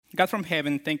God from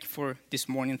heaven, thank you for this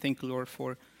morning. Thank you, Lord,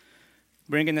 for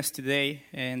bringing us today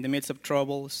in the midst of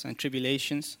troubles and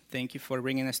tribulations. Thank you for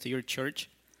bringing us to your church.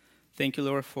 Thank you,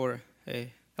 Lord, for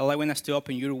allowing us to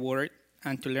open your word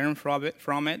and to learn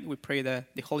from it. We pray that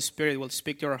the Holy Spirit will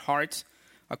speak to our hearts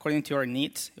according to our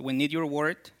needs. We need your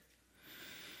word.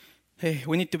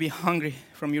 We need to be hungry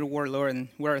from your word, Lord, and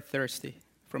we are thirsty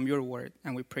from your word.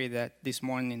 And we pray that this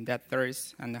morning that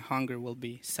thirst and the hunger will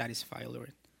be satisfied,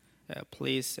 Lord.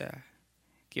 Please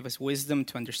give us wisdom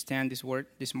to understand this word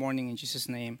this morning. In Jesus'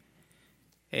 name,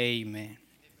 amen.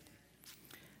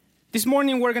 This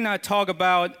morning we're going to talk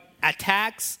about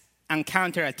attacks and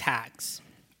counterattacks.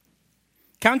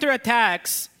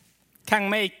 Counterattacks can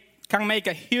make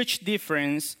a huge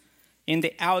difference in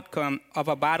the outcome of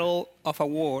a battle, of a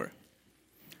war.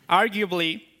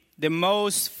 Arguably, the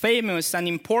most famous and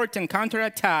important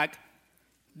counterattack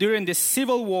during the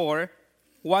Civil War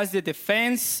was the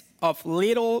defense of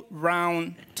Little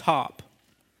Round Top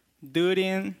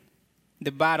during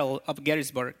the Battle of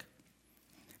Gettysburg.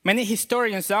 Many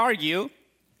historians argue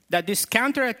that this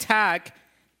counterattack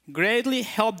greatly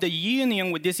helped the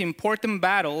Union with this important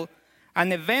battle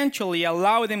and eventually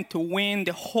allowed them to win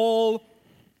the whole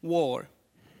war.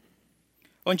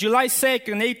 On July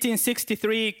 2nd,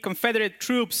 1863, Confederate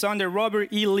troops under Robert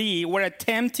E. Lee were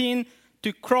attempting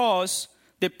to cross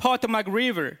the Potomac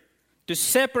River to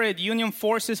separate Union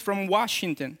forces from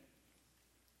Washington.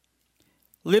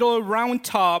 Little Round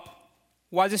Top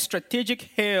was a strategic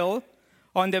hill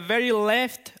on the very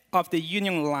left of the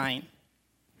Union line.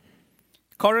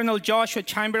 Colonel Joshua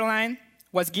Chamberlain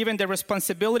was given the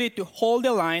responsibility to hold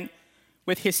the line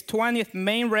with his 20th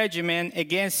Maine Regiment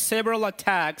against several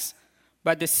attacks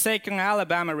by the 2nd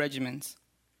Alabama Regiments.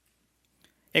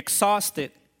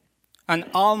 Exhausted and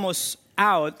almost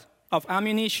out of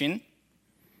ammunition,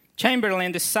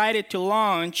 Chamberlain decided to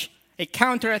launch a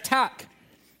counterattack.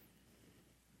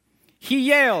 He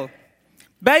yelled,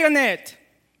 "Bayonet!"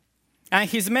 and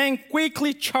his men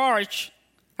quickly charged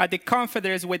at the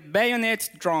Confederates with bayonets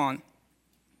drawn.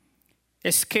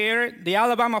 Scared, the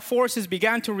Alabama forces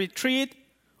began to retreat,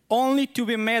 only to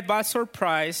be met by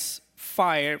surprise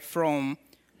fire from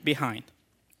behind.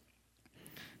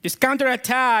 This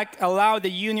counterattack allowed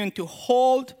the Union to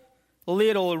hold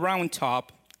Little Round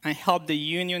Top and helped the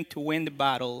Union to win the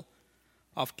Battle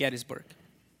of Gettysburg.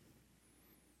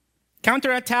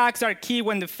 Counterattacks are key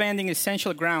when defending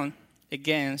essential ground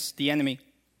against the enemy.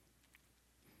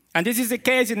 And this is the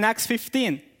case in Acts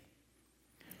 15,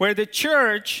 where the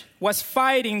church was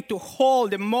fighting to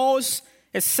hold the most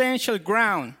essential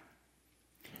ground,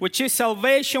 which is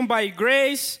salvation by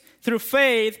grace through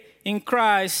faith in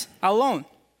Christ alone.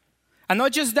 And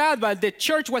not just that, but the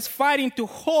church was fighting to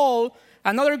hold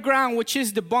another ground, which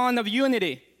is the bond of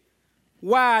unity.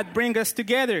 What brings us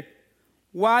together?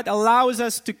 What allows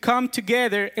us to come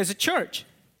together as a church?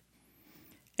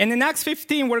 And in Acts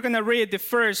 15, we're going to read the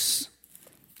first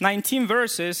 19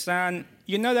 verses. And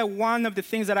you know that one of the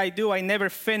things that I do, I never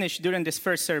finish during this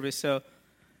first service. So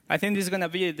I think this is going to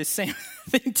be the same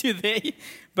thing today.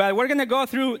 But we're going to go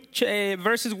through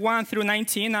verses 1 through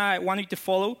 19. I want you to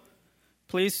follow,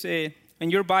 please, in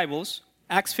your Bibles.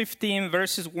 Acts 15,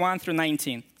 verses 1 through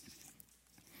 19.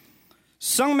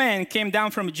 Some men came down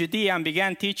from Judea and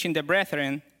began teaching the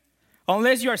brethren,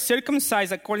 "Unless you are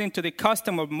circumcised according to the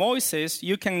custom of Moses,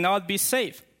 you cannot be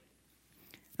saved."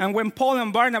 And when Paul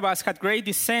and Barnabas had great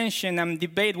dissension and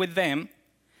debate with them,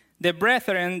 the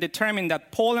brethren determined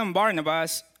that Paul and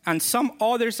Barnabas and some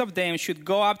others of them should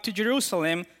go up to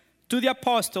Jerusalem to the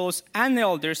apostles and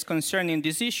elders concerning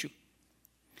this issue.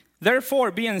 Therefore,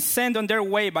 being sent on their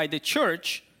way by the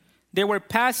church, they were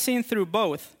passing through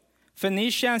both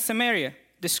Phoenicia and Samaria,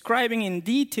 describing in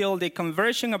detail the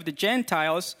conversion of the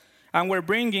Gentiles, and were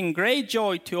bringing great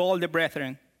joy to all the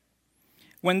brethren.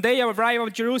 When they arrived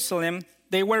at Jerusalem,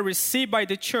 they were received by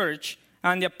the church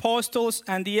and the apostles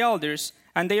and the elders,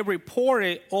 and they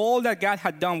reported all that God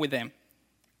had done with them.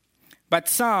 But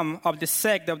some of the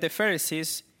sect of the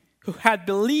Pharisees who had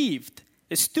believed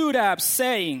stood up,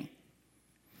 saying,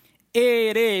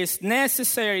 "It is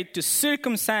necessary to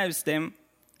circumcise them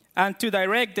and to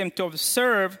direct them to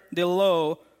observe the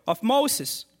law of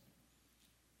Moses."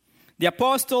 The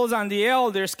apostles and the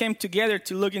elders came together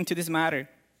to look into this matter,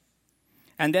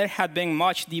 and there had been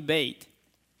much debate.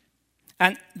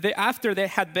 And after there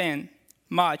had been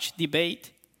much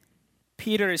debate,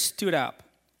 Peter stood up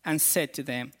and said to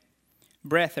them,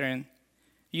 "Brethren,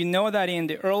 you know that in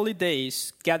the early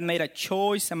days God made a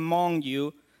choice among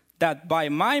you that by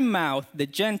my mouth the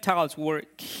Gentiles would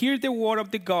hear the word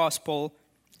of the gospel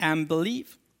and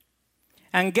believe.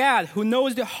 And God, who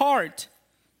knows the heart,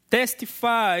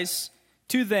 testifies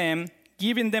to them,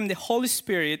 giving them the Holy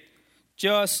Spirit,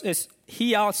 just as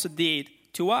he also did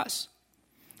to us.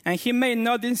 And he made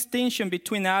no distinction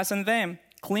between us and them,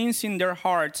 cleansing their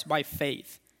hearts by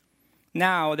faith.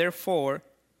 Now, therefore,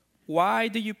 why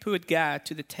do you put God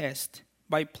to the test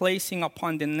by placing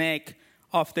upon the neck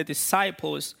of the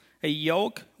disciples a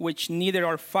yoke which neither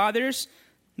our fathers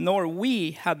nor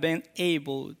we have been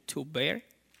able to bear?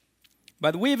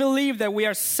 But we believe that we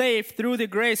are saved through the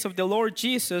grace of the Lord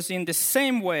Jesus in the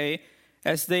same way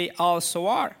as they also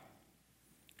are.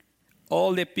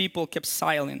 All the people kept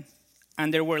silent,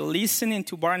 and they were listening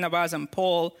to Barnabas and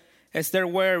Paul as they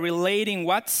were relating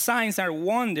what signs and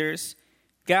wonders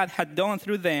God had done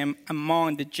through them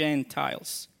among the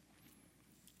Gentiles.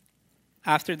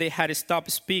 After they had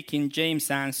stopped speaking,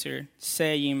 James answered,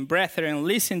 saying, "Brethren,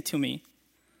 listen to me.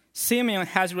 Simeon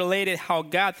has related how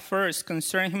God first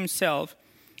concerned himself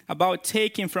about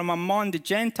taking from among the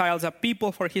Gentiles a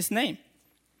people for his name.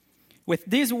 With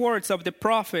these words of the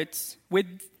prophets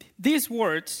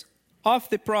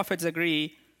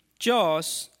agree,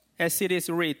 just as it is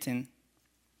written,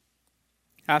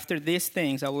 after these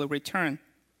things I will return,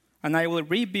 and I will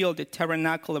rebuild the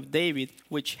tabernacle of David,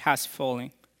 which has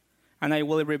fallen. And I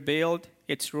will rebuild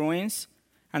its ruins,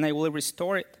 and I will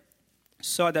restore it,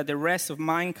 so that the rest of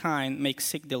mankind may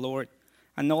seek the Lord,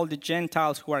 and all the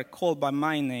Gentiles who are called by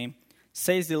my name,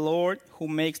 says the Lord, who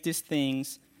makes these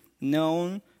things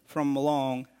known from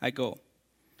long ago.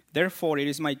 Therefore, it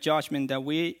is my judgment that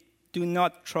we do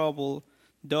not trouble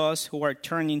those who are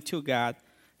turning to God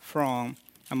from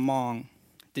among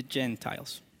the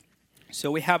Gentiles."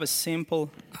 So we have a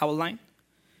simple outline.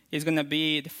 It's going to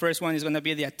be, the first one is going to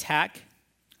be the attack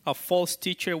of false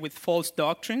teacher with false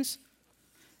doctrines.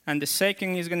 And the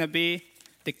second is going to be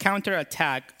the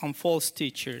counterattack on false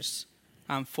teachers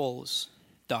and false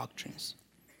doctrines.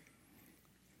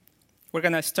 We're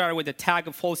going to start with the attack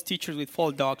of false teachers with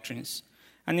false doctrines.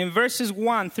 And in verses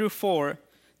 1 through 4,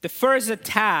 the first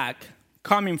attack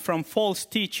coming from false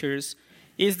teachers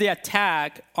is the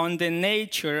attack on the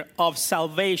nature of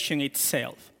salvation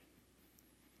itself.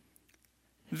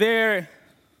 Their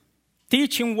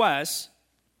teaching was,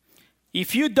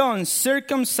 if you don't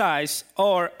circumcise,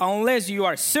 or unless you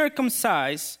are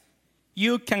circumcised,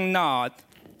 you cannot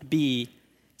be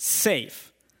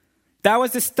saved. That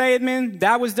was the statement,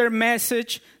 that was their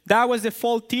message, that was the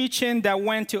false teaching that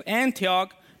went to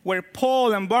Antioch, where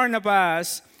Paul and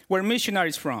Barnabas were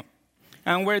missionaries from,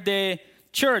 and where the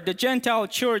church, the Gentile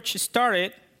church,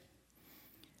 started.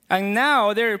 And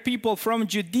now there are people from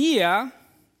Judea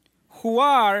who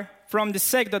are from the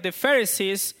sect of the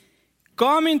Pharisees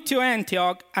coming to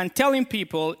Antioch and telling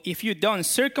people, if you don't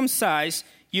circumcise,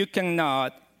 you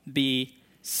cannot be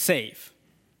saved.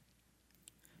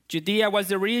 Judea was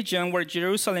the region where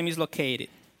Jerusalem is located.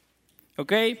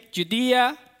 Okay?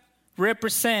 Judea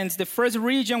represents the first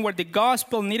region where the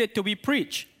gospel needed to be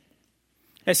preached,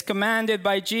 as commanded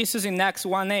by Jesus in Acts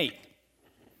 1:8.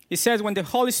 It says, when the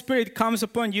Holy Spirit comes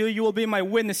upon you, you will be my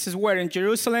witnesses where? In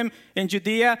Jerusalem, in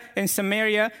Judea, in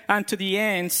Samaria, and to the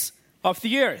ends of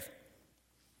the earth.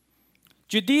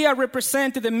 Judea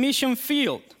represented the mission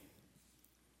field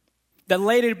that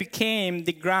later became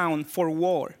the ground for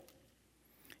war.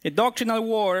 A doctrinal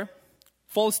war,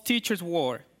 false teachers'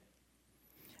 war.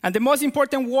 And the most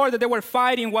important war that they were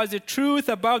fighting was the truth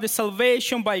about the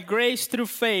salvation by grace through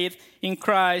faith in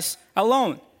Christ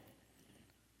alone.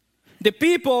 The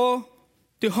people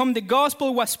to whom the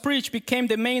gospel was preached became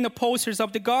the main opposers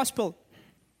of the gospel.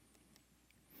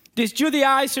 These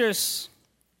Judaizers,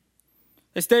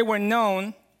 as they were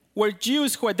known, were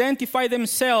Jews who identified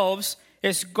themselves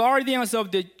as guardians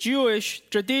of the Jewish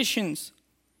traditions.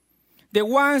 The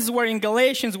ones who were in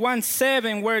Galatians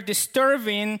 1:7 were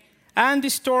disturbing and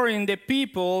distorting the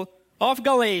people of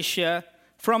Galatia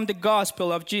from the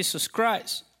gospel of Jesus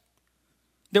Christ.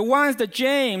 The ones that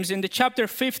James in the chapter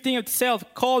 15 itself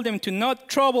called them to not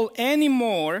trouble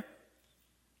anymore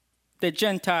the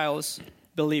Gentiles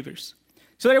believers.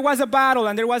 So there was a battle,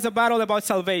 and there was a battle about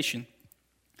salvation.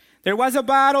 There was a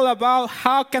battle about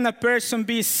how can a person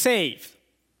be saved.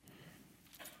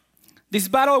 This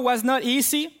battle was not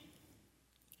easy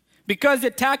because the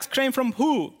attacks came from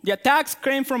who? The attacks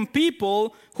came from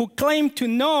people who claimed to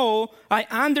know, I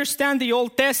understand the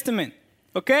Old Testament.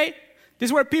 Okay?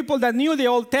 These were people that knew the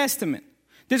Old Testament.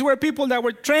 These were people that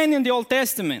were trained in the Old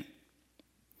Testament.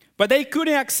 But they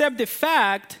couldn't accept the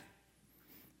fact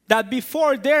that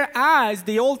before their eyes,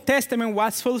 the Old Testament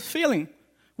was fulfilling.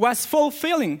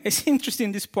 It's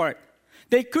interesting, this part.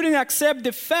 They couldn't accept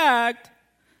the fact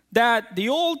that the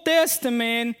Old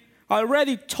Testament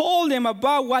already told them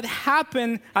about what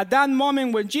happened at that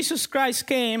moment when Jesus Christ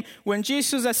came, when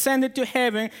Jesus ascended to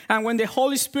heaven, and when the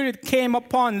Holy Spirit came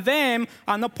upon them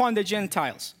and upon the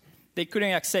Gentiles. They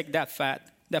couldn't accept that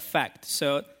fact.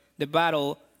 So the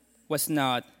battle was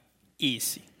not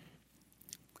easy.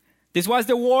 This was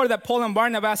the war that Paul and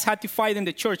Barnabas had to fight in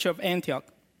the church of Antioch.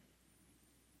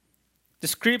 The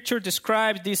scripture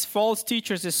describes these false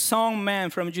teachers as strong men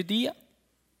from Judea.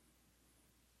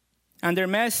 And their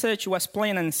message was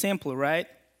plain and simple, right?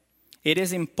 It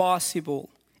is impossible.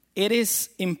 It is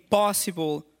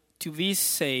impossible to be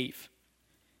saved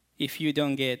if you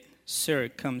don't get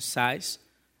circumcised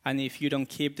and if you don't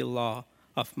keep the law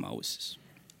of Moses.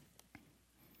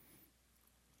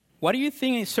 Why do you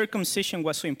think circumcision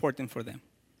was so important for them?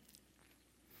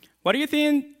 Why do you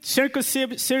think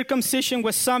circumcision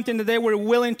was something that they were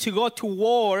willing to go to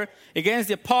war against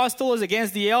the apostles,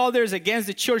 against the elders, against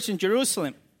the church in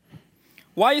Jerusalem?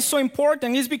 Why it's so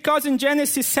important? It's because in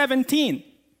Genesis 17,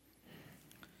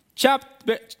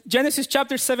 Genesis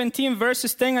chapter 17,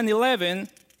 verses 10 and 11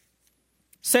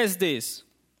 says this.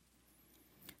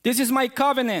 This is my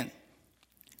covenant,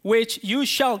 which you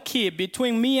shall keep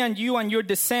between me and you and your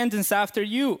descendants after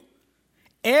you.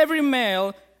 Every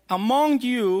male among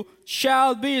you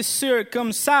shall be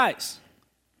circumcised.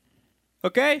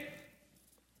 Okay?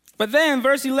 But then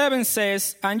verse 11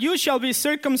 says, and you shall be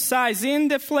circumcised in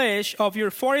the flesh of your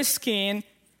foreskin,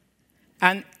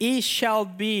 and it shall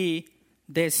be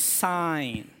the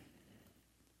sign.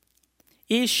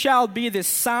 It shall be the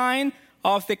sign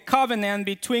of the covenant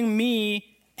between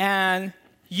me and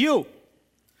you.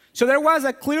 So there was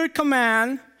a clear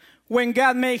command when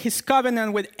God made his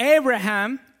covenant with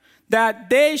Abraham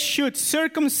that they should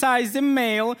circumcise the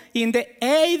male in the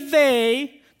 8th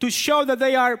day to show that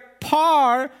they are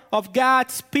part of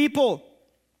God's people.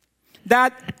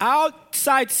 That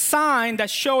outside sign that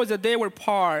shows that they were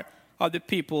part of the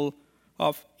people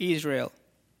of Israel.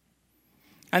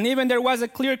 And even there was a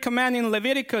clear command in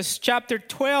Leviticus chapter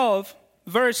 12,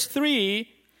 verse 3,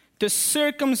 to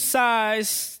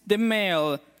circumcise the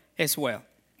male as well.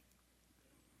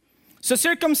 So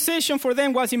circumcision for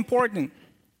them was important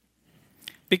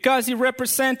because it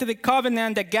represented the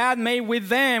covenant that God made with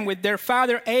them, with their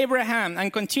father Abraham,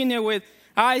 and continue with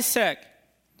Isaac,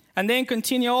 and then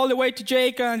continue all the way to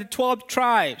Jacob and the 12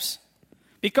 tribes.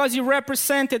 Because it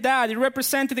represented that. It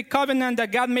represented the covenant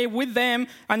that God made with them,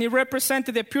 and it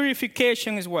represented the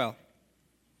purification as well.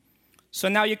 So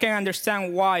now you can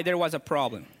understand why there was a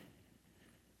problem.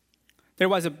 There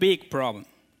was a big problem.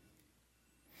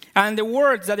 And the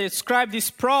words that describe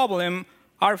this problem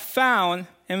are found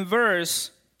in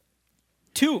verse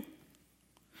 2.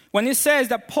 When it says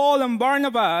that Paul and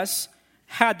Barnabas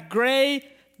had great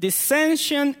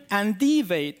dissension and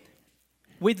debate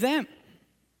with them.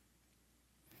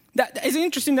 That is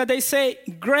interesting that they say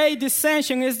great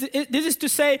dissension. This is to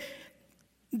say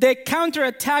the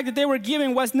counterattack that they were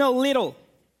giving was not little.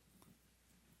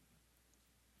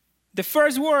 The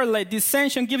first word, like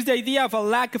dissension, gives the idea of a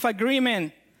lack of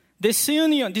agreement,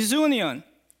 disunion.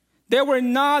 They were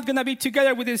not going to be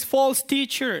together with this false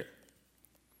teacher.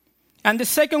 And the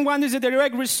second one is a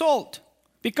direct result.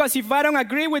 Because if I don't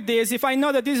agree with this, if I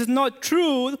know that this is not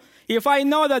true, if I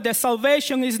know that the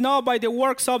salvation is not by the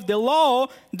works of the law,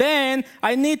 then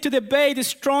I need to debate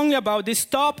strongly about this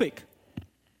topic.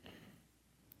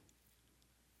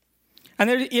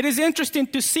 And it is interesting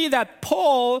to see that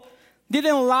Paul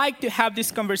didn't like to have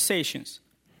these conversations.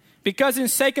 Because in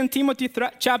 2 Timothy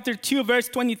chapter 2, verse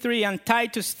 23 and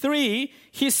Titus 3,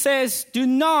 he says, do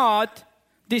not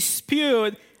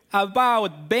dispute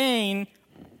about vain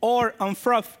or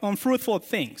unfruitful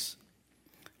things.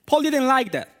 Paul didn't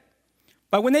like that.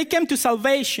 But when it came to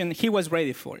salvation, he was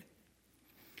ready for it.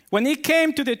 When it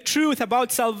came to the truth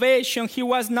about salvation, he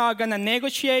was not going to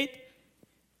negotiate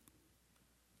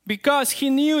because he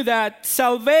knew that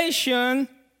salvation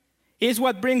is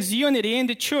what brings unity in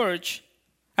the church,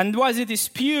 and was a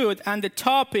dispute and the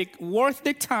topic worth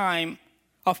the time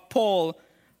of Paul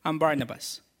and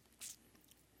Barnabas.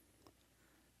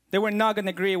 They were not going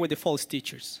to agree with the false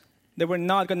teachers. They were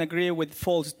not going to agree with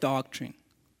false doctrine.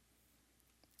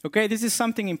 Okay, this is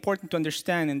something important to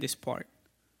understand in this part.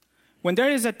 When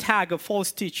there is a tag of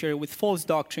false teacher with false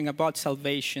doctrine about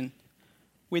salvation,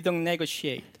 we don't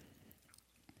negotiate.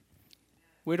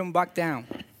 We don't back down.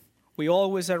 We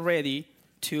always are ready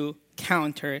to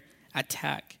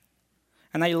counter-attack.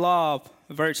 And I love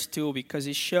verse 2 because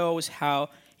it shows how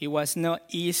it was not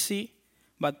easy,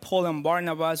 but Paul and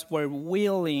Barnabas were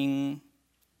willing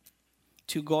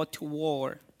to go to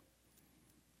war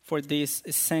for this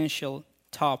essential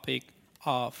topic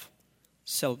of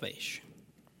salvation.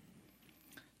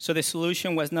 So the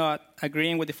solution was not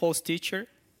agreeing with the false teacher.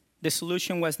 The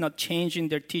solution was not changing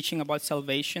their teaching about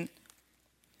salvation.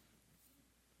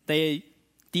 They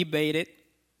debated.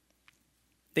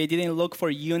 They didn't look for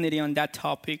unity on that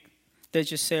topic. They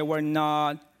just said, we're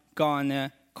not going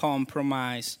to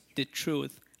compromise the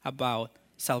truth about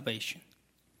salvation.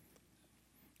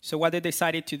 So what they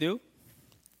decided to do?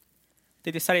 They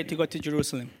decided to go to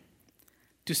Jerusalem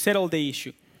to settle the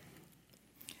issue.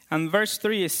 And verse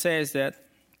 3, it says that,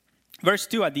 verse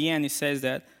 2 at the end, it says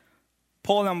that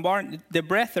Paul and Barnabas, the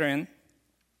brethren,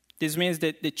 this means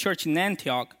that the church in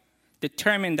Antioch,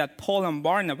 determined that Paul and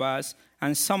Barnabas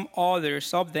and some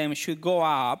others of them should go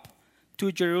up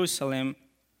to Jerusalem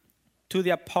to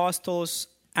the apostles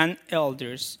and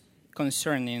elders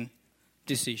concerning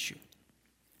this issue.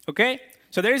 Okay?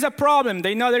 So there is a problem.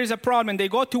 They know there is a problem. They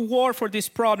go to war for this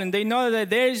problem. They know that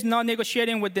there is no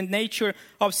negotiating with the nature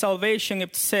of salvation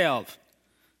itself.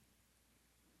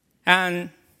 And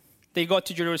they go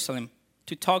to Jerusalem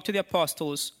to talk to the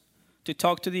apostles, to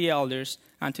talk to the elders,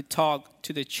 and to talk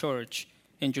to the church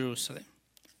in Jerusalem.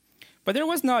 But there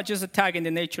was not just attack in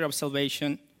the nature of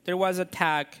salvation. There was an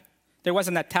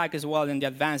attack as well in the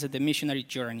advance of the missionary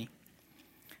journey.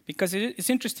 Because it's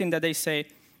interesting that they say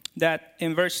that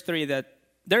in verse 3 that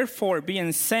therefore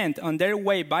being sent on their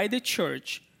way by the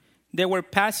church, they were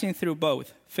passing through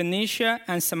both Phoenicia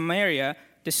and Samaria,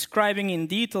 describing in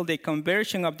detail the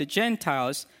conversion of the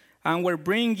Gentiles, and were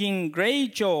bringing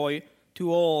great joy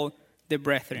to all the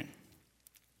brethren.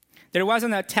 There was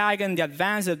an attack in the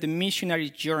advance of the missionary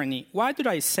journey. Why did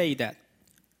I say that?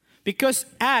 Because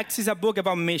Acts is a book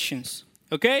about missions,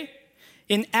 okay?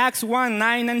 In Acts 1,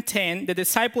 9, and 10, the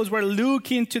disciples were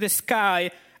looking to the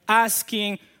sky,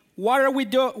 asking, what are we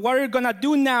going to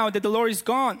do now that the Lord is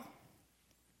gone?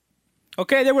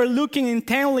 Okay, they were looking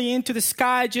intently into the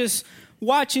sky, just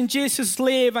watching Jesus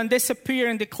leave and disappear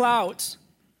in the clouds.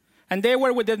 And they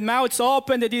were with their mouths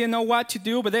open, they didn't know what to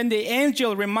do. But then the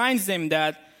angel reminds them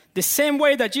that the same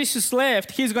way that Jesus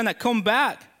left, he's going to come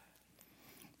back.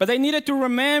 But they needed to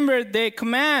remember the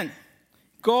command.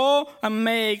 Go and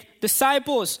make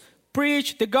disciples.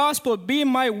 Preach the gospel. Be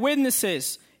my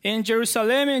witnesses in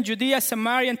Jerusalem, in Judea,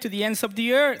 Samaria, and to the ends of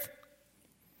the earth.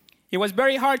 It was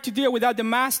very hard to deal without the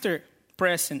master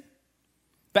present.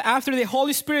 But after the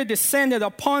Holy Spirit descended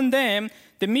upon them,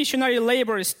 the missionary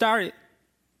labor started.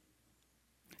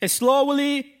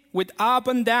 Slowly, with up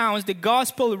and downs, the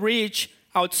gospel reached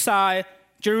outside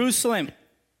Jerusalem.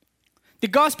 The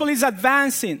gospel is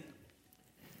advancing.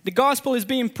 The gospel is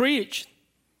being preached.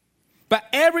 But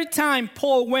every time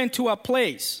Paul went to a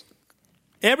place,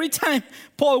 every time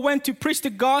Paul went to preach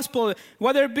the gospel,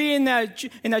 whether it be in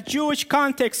a Jewish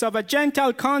context or a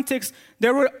Gentile context,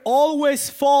 there were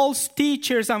always false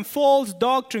teachers and false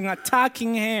doctrine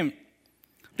attacking him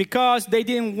because they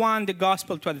didn't want the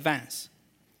gospel to advance.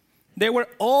 There were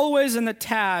always an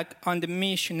attack on the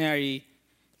missionary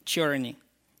journey.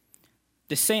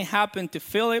 The same happened to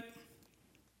Philip.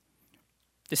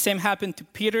 The same happened to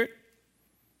Peter.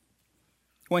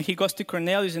 When he goes to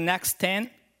Cornelius in Acts 10,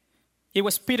 it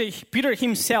was Peter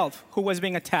himself who was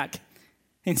being attacked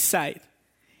inside.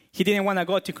 He didn't want to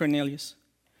go to Cornelius.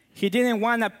 He didn't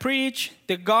want to preach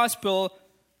the gospel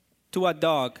to a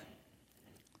dog,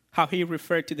 how he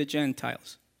referred to the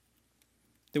Gentiles.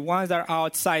 The ones that are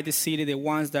outside the city, the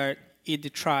ones that eat the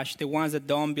trash, the ones that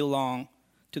don't belong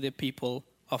to the people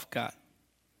of God.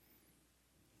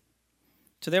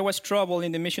 So there was trouble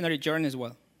in the missionary journey as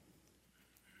well.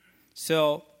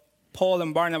 So Paul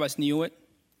and Barnabas knew it.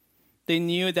 They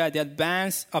knew that the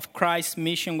advance of Christ's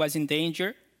mission was in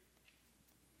danger.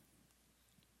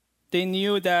 They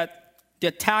knew that the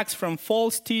attacks from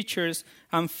false teachers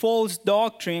and false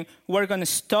doctrine were going to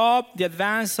stop the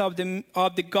advance of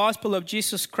the gospel of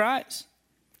Jesus Christ.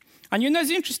 And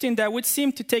it's interesting that we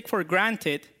seem to take for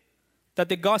granted that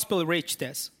the gospel reached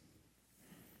us.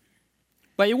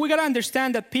 But we got to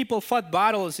understand that people fought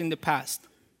battles in the past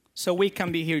so we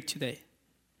can be here today.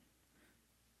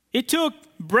 It took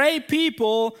brave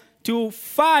people to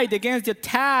fight against the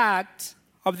attack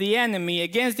of the enemy,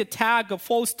 against the attack of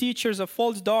false teachers of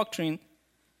false doctrine,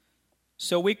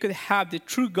 so we could have the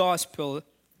true gospel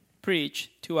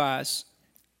preached to us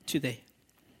today.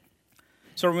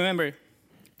 So remember,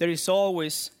 there is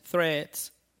always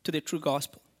threats to the true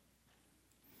gospel.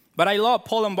 But I love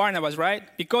Paul and Barnabas, right?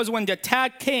 Because when the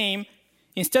attack came,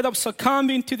 instead of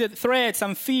succumbing to the threats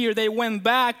and fear, they went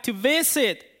back to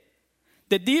visit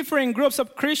the different groups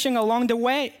of Christians along the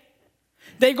way.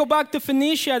 They go back to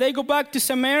Phoenicia, they go back to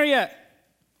Samaria.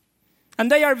 And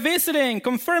they are visiting,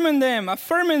 confirming them,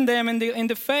 affirming them in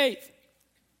the faith.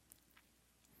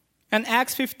 And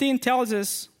Acts 15 tells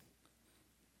us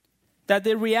that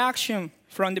the reaction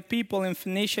from the people in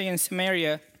Phoenicia and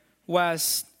Samaria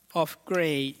was of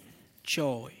great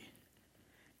joy.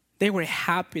 They were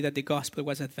happy that the gospel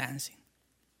was advancing.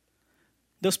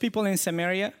 Those people in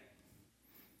Samaria,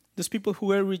 those people who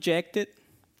were rejected,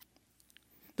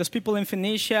 those people in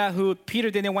Phoenicia who Peter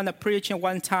didn't want to preach in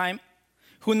one time,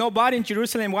 who nobody in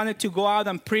Jerusalem wanted to go out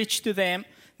and preach to them,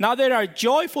 now they are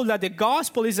joyful that the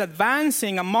gospel is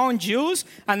advancing among Jews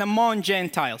and among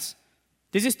Gentiles.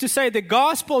 This is to say, the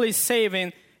gospel is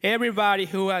saving everybody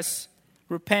who has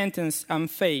repentance and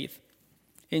faith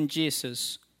in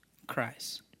Jesus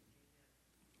Christ.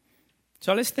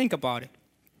 So let's think about it.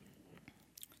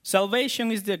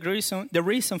 Salvation is the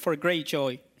reason for great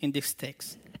joy in this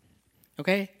text.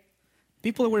 Okay?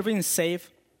 People were being saved,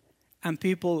 and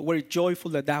people were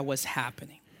joyful that that was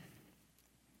happening.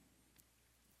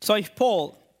 So if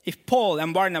Paul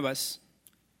and Barnabas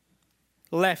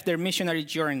left their missionary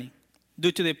journey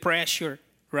due to the pressure,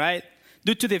 right?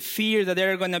 Due to the fear that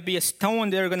they're going to be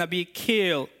stoned, they're going to be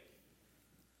killed,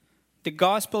 the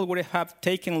gospel would have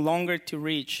taken longer to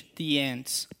reach the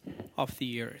ends of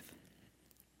the earth.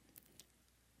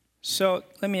 So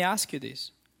let me ask you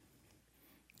this.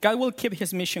 God will keep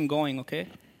his mission going, okay?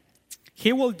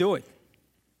 He will do it.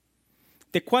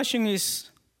 The question is,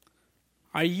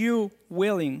 are you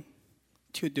willing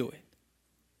to do it?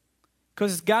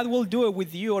 Because God will do it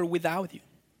with you or without you.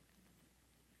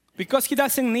 Because he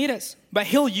doesn't need us, but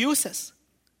he'll use us.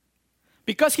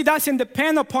 Because he doesn't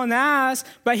depend upon us,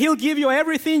 but he'll give you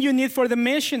everything you need for the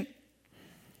mission.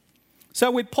 So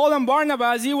with Paul and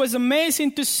Barnabas, it was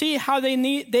amazing to see how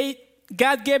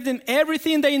God gave them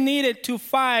everything they needed to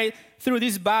fight through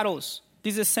these battles,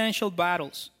 these essential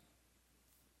battles.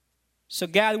 So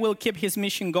God will keep his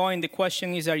mission going. The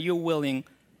question is, are you willing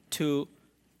to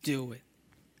do it?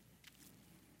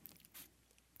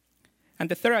 And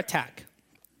the third attack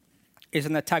is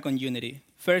an attack on unity.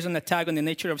 First, an attack on the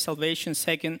nature of salvation.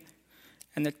 Second,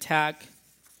 an attack.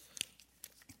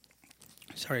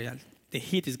 Sorry, the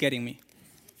heat is getting me.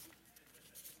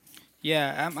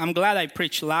 Yeah, I'm glad I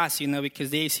preached last, because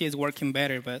the AC is working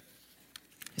better, but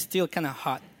it's still kind of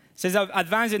hot. It says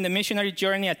advance in the missionary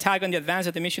journey, attack on the advance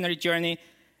of the missionary journey,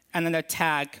 and an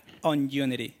attack on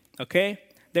unity. Okay?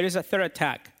 There is a third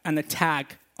attack, an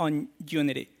attack on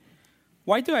unity.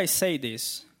 Why do I say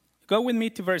this? Go with me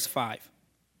to verse 5.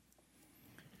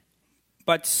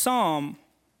 But some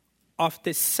of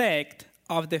the sect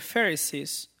of the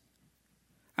Pharisees,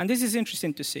 and this is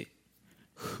interesting to see,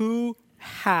 who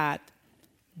had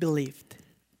believed.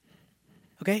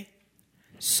 Okay?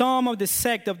 Some of the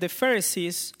sect of the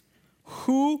Pharisees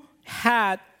who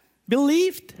had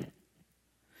believed.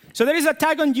 So there is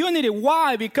attack on unity.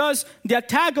 Why? Because the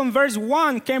attack on verse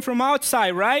 1 came from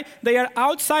outside, right? They are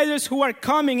outsiders who are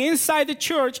coming inside the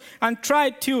church and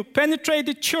try to penetrate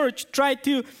the church, try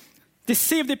to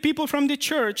deceive the people from the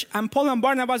church, and Paul and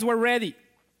Barnabas were ready.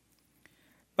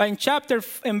 But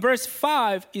in verse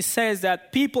 5, it says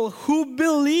that people who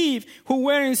believe, who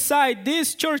were inside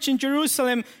this church in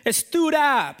Jerusalem, stood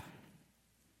up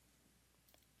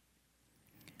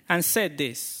and said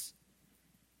this: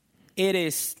 it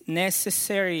is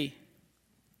necessary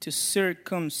to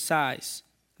circumcise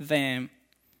them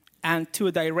and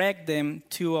to direct them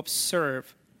to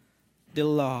observe the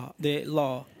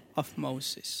law of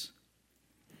Moses.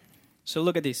 So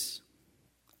look at this.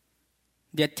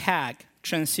 The attack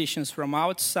transitions from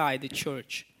outside the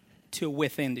church to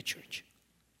within the church.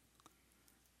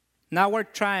 Now we're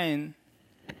trying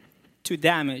to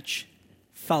damage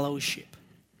fellowship.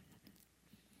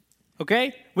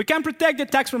 Okay? We can protect the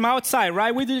attacks from outside,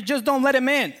 right? We just don't let them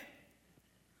in.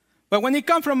 But when it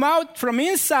comes from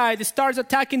inside, it starts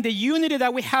attacking the unity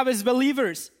that we have as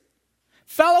believers.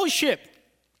 Fellowship.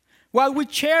 While we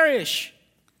cherish,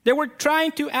 they were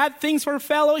trying to add things for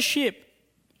fellowship.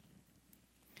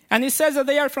 And it says that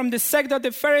they are from the sect of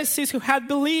the Pharisees who had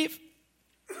believed.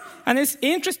 And it's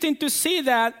interesting to see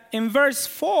that in verse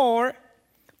 4,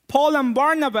 Paul and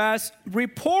Barnabas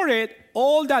reported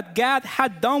all that God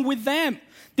had done with them.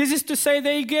 This is to say,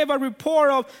 they gave a report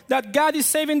of that God is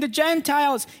saving the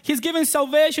Gentiles. He's giving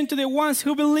salvation to the ones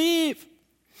who believe.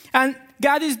 And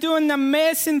God is doing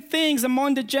amazing things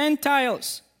among the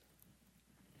Gentiles.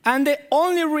 And the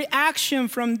only reaction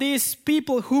from these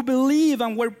people who believe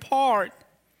and were part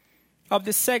of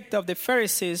the sect of the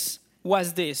Pharisees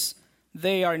was this: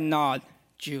 they are not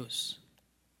Jews.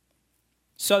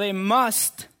 So they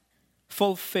must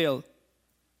fulfill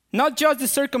not just the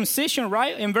circumcision,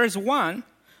 right, in verse 1,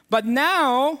 but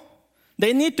now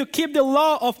they need to keep the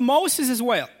law of Moses as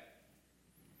well.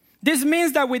 This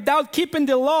means that without keeping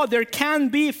the law, there can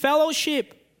be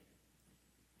fellowship.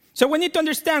 So we need to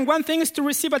understand one thing is to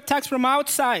receive attacks from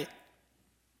outside.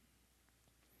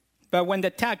 But when the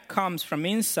attack comes from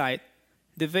inside,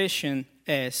 division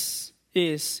is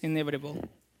inevitable.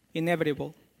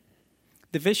 Inevitable.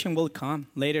 Division will come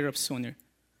later or sooner.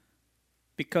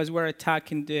 Because we're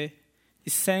attacking the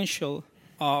essential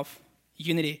of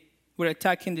unity. We're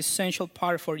attacking the essential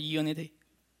part for unity.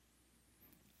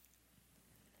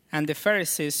 And the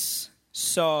Pharisees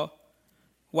saw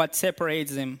what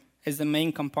separates them as the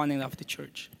main component of the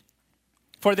church.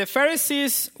 For the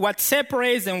Pharisees, what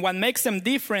separates them, what makes them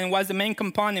different was the main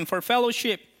component for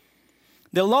fellowship.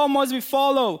 The law must be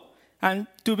followed and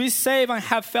to be saved and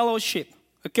have fellowship.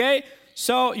 Okay?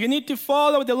 So you need to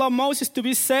follow the law of Moses to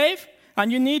be saved,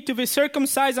 and you need to be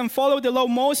circumcised and follow the law of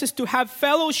Moses to have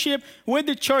fellowship with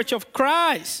the church of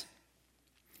Christ.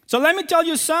 So let me tell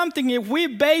you something. If we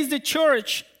base the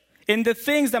church in the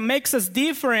things that makes us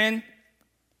different,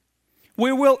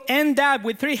 we will end up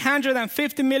with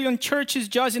 350 million churches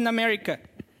just in America.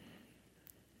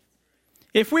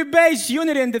 If we base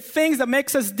unity in the things that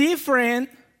makes us different,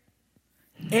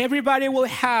 everybody will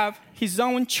have his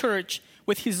own church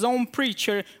with his own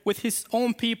preacher, with his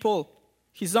own people,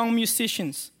 his own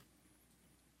musicians.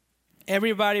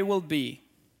 Everybody will be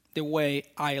the way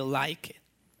I like it.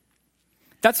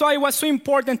 That's why it was so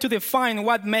important to define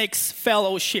what makes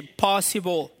fellowship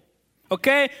possible.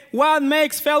 Okay? What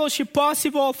makes fellowship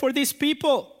possible for these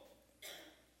people?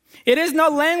 It is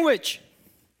not language.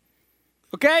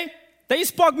 Okay? They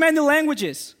spoke many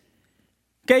languages.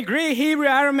 Okay, Greek, Hebrew,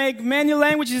 Aramaic, many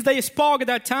languages they spoke at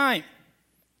that time.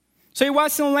 So it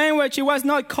wasn't language, it was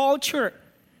not culture.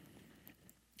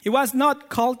 It was not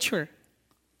culture.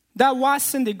 That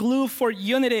wasn't the glue for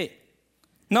unity.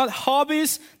 Not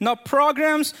hobbies, not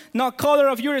programs, not color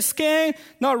of your skin,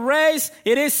 not race.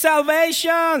 It is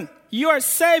salvation. You are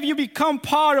saved. You become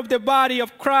part of the body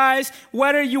of Christ,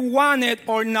 whether you want it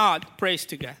or not. Praise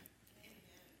to God.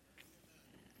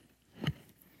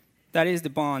 That is the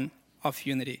bond of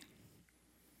unity.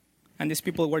 And these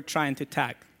people were trying to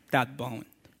attack that bond.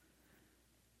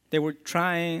 They were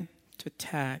trying to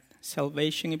attack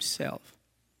salvation itself.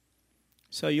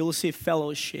 So you'll see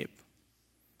fellowship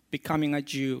becoming a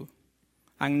Jew,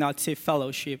 and not see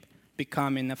fellowship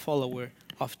becoming a follower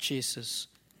of Jesus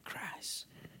Christ.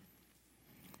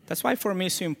 That's why for me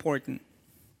it's so important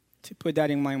to put that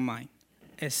in my mind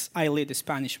as I lead the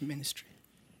Spanish ministry.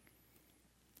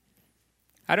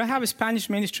 I don't have a Spanish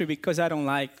ministry because I don't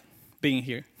like being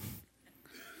here.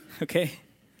 Okay?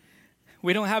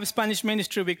 We don't have a Spanish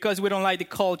ministry because we don't like the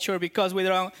culture, because we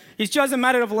don't. It's just a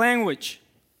matter of language.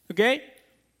 Okay?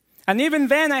 And even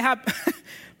then I have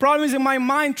problems in my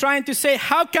mind trying to say,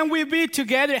 how can we be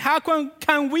together? How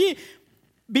can we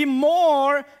be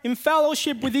more in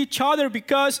fellowship with each other?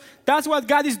 Because that's what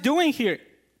God is doing here.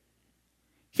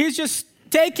 He's just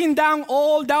taking down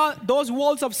all those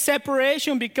walls of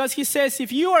separation, because he says,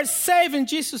 if you are saved in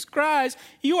Jesus Christ,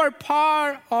 you are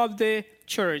part of the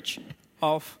church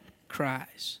of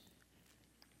Christ.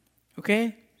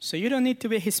 Okay? So you don't need to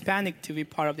be Hispanic to be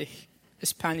part of the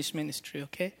Spanish ministry,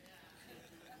 okay?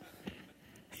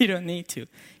 You don't need to.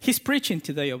 He's preaching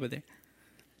today over there.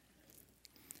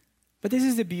 But this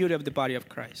is the beauty of the body of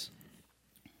Christ.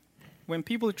 When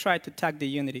people try to attack the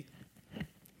unity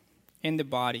in the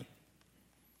body,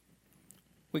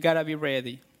 we got to be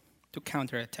ready to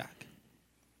counterattack.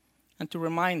 And to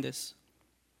remind us,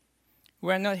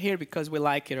 we are not here because we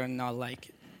like it or not like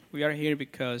it. We are here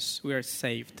because we are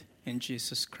saved in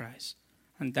Jesus Christ.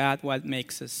 And that's what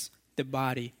makes us the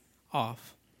body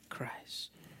of Christ.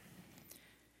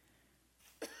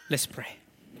 Let's pray.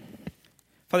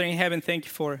 Father in heaven, thank you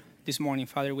for this morning.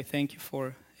 Father, we thank you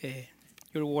for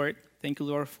your word. Thank you,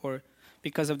 Lord, for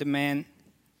because of the men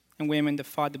and women that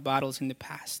fought the battles in the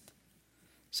past.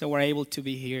 So we're able to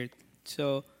be here.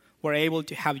 So we're able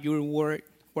to have your word.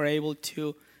 We're able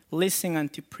to listen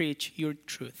and to preach your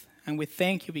truth. And we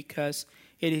thank you because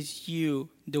it is you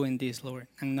doing this, Lord,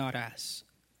 and not us.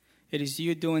 It is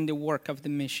you doing the work of the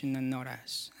mission and not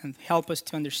us. And help us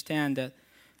to understand that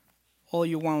all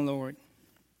you want, Lord,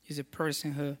 is a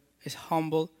person who is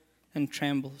humble and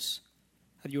trembles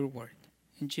at your word.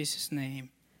 In Jesus' name,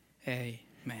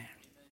 amen.